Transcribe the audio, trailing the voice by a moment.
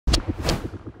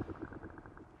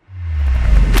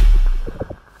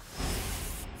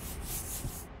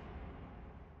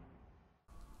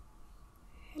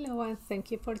everyone,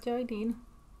 thank you for joining.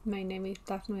 My name is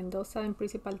Daphne Mendoza. I'm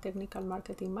Principal Technical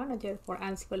Marketing Manager for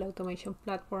Ansible Automation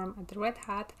Platform at Red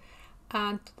Hat.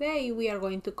 And today we are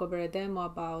going to cover a demo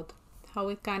about how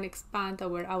we can expand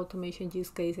our automation use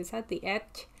cases at the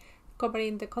edge,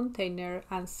 covering the container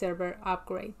and server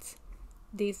upgrades.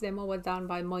 This demo was done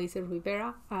by Moise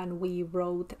Rivera and we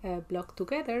wrote a blog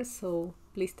together, so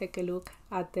please take a look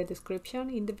at the description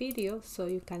in the video so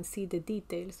you can see the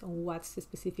details on what's the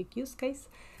specific use case,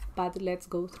 but let's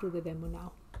go through the demo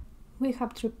now. We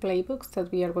have three playbooks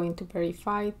that we are going to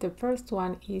verify. The first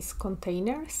one is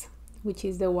containers, which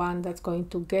is the one that's going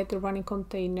to get the running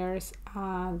containers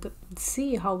and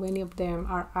see how many of them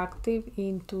are active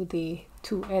into the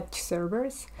two edge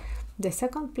servers. The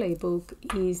second playbook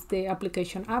is the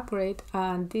application upgrade,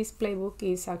 and this playbook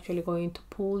is actually going to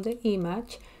pull the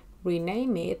image,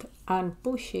 rename it, and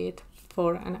push it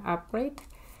for an upgrade.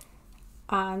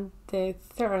 And the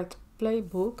third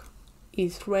playbook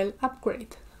is rel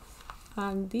upgrade,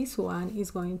 and this one is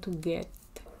going to get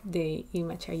the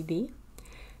image ID.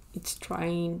 It's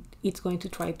going to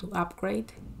try to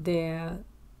upgrade the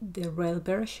rel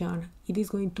version. It is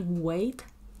going to wait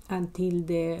until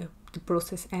the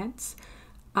process ends,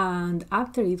 and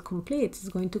after it completes, it's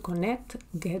going to connect,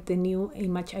 get the new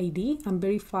image ID, and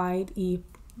verify if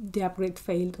the upgrade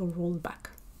failed or rolled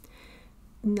back.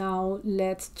 Now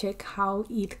let's check how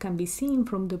it can be seen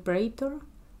from the operator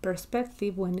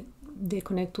perspective when they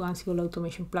connect to Ansible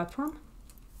Automation Platform,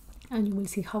 and you will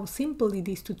see how simple it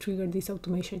is to trigger these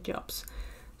automation jobs.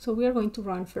 So we are going to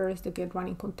run first the get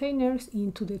running containers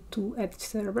into the two edge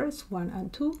servers 1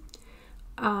 and 2,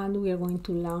 and we are going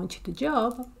to launch the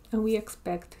job, and we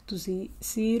expect to see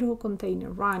 0 container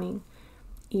running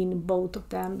in both of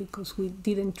them because we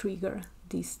didn't trigger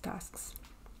these tasks.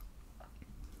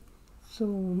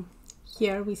 So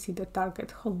here we see the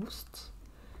target hosts,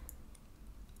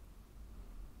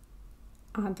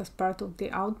 and as part of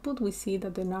the output we see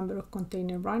that the number of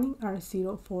containers running are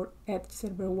 0 for edge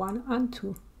server 1 and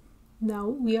 2. Now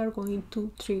we are going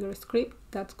to trigger a script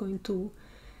that's going to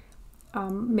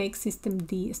make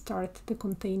systemd start the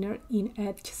container in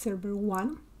edge server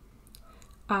 1,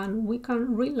 and we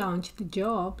can relaunch the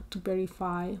job to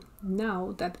verify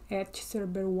now that edge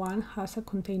server 1 has a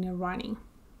container running.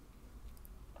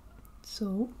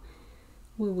 So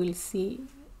we will see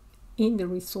in the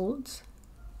results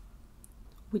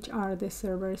which are the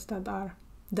servers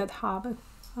that have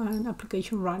an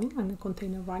application running and a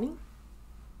container running.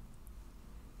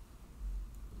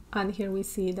 And here we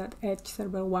see that edge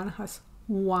server 1 has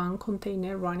 1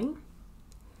 container running,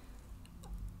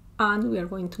 and we are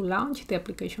going to launch the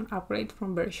application upgrade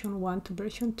from version 1 to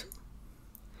version 2.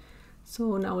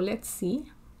 So now let's see,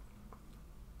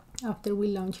 after we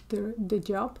launch the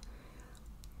job,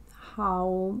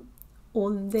 how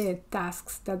all the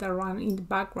tasks that are run in the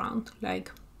background,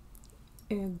 like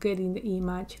getting the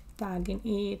image, tagging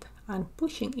it, and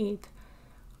pushing it,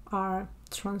 are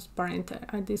transparent,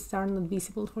 and these are not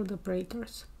visible for the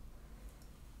operators.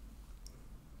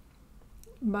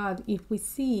 But if we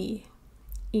see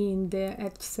in the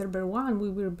edge server 1, we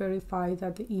will verify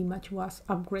that the image was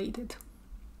upgraded.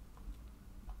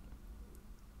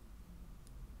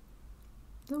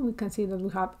 Then we can see that we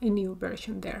have a new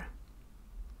version there.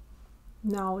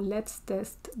 Now let's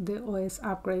test the OS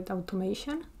upgrade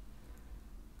automation,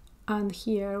 and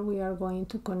here we are going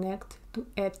to connect to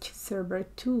edge server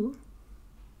 2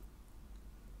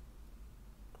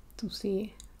 to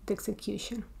see the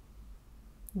execution.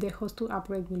 The host to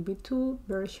upgrade will be 2,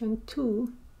 version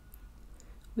 2.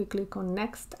 We click on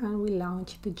next and we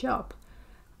launch the job,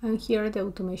 and here the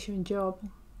automation job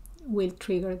will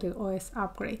trigger the OS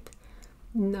upgrade.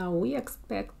 Now we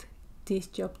expect this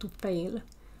job to fail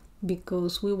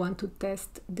because we want to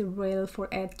test the rel for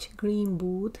edge green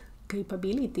boot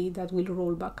capability that will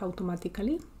roll back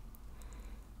automatically,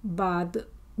 but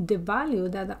the value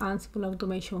that the Ansible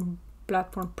Automation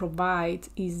Platform provides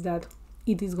is that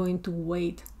it is going to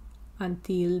wait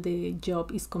until the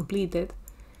job is completed,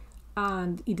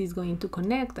 and it is going to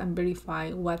connect and verify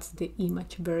what's the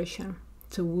image version.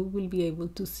 So we will be able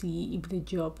to see if the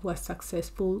job was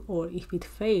successful or if it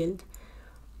failed.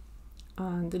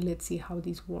 And let's see how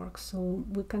this works. So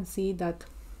we can see that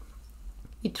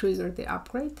it triggered the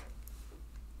upgrade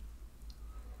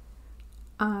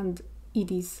and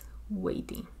it is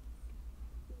waiting.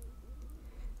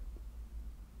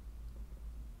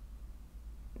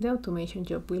 The automation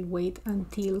job will wait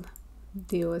until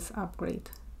the OS upgrade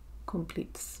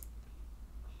completes.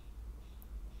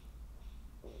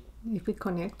 If we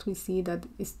connect, we see that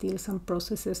still some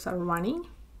processes are running.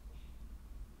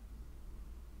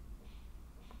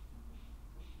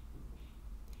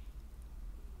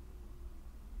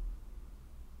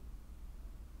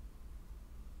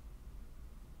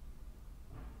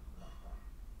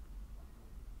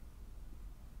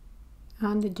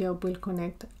 and the job will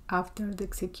connect after the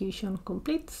execution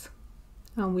completes,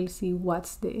 and we'll see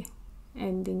what's the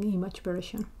ending image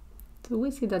version. So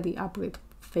we see that the upgrade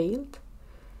failed,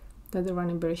 that the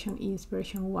running version is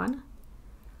version 1.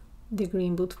 The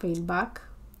green boot failed back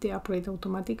the upgrade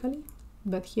automatically,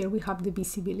 but here we have the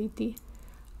visibility,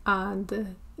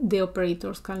 and the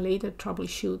operators can later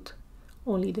troubleshoot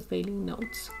only the failing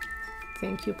nodes.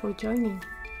 Thank you for joining.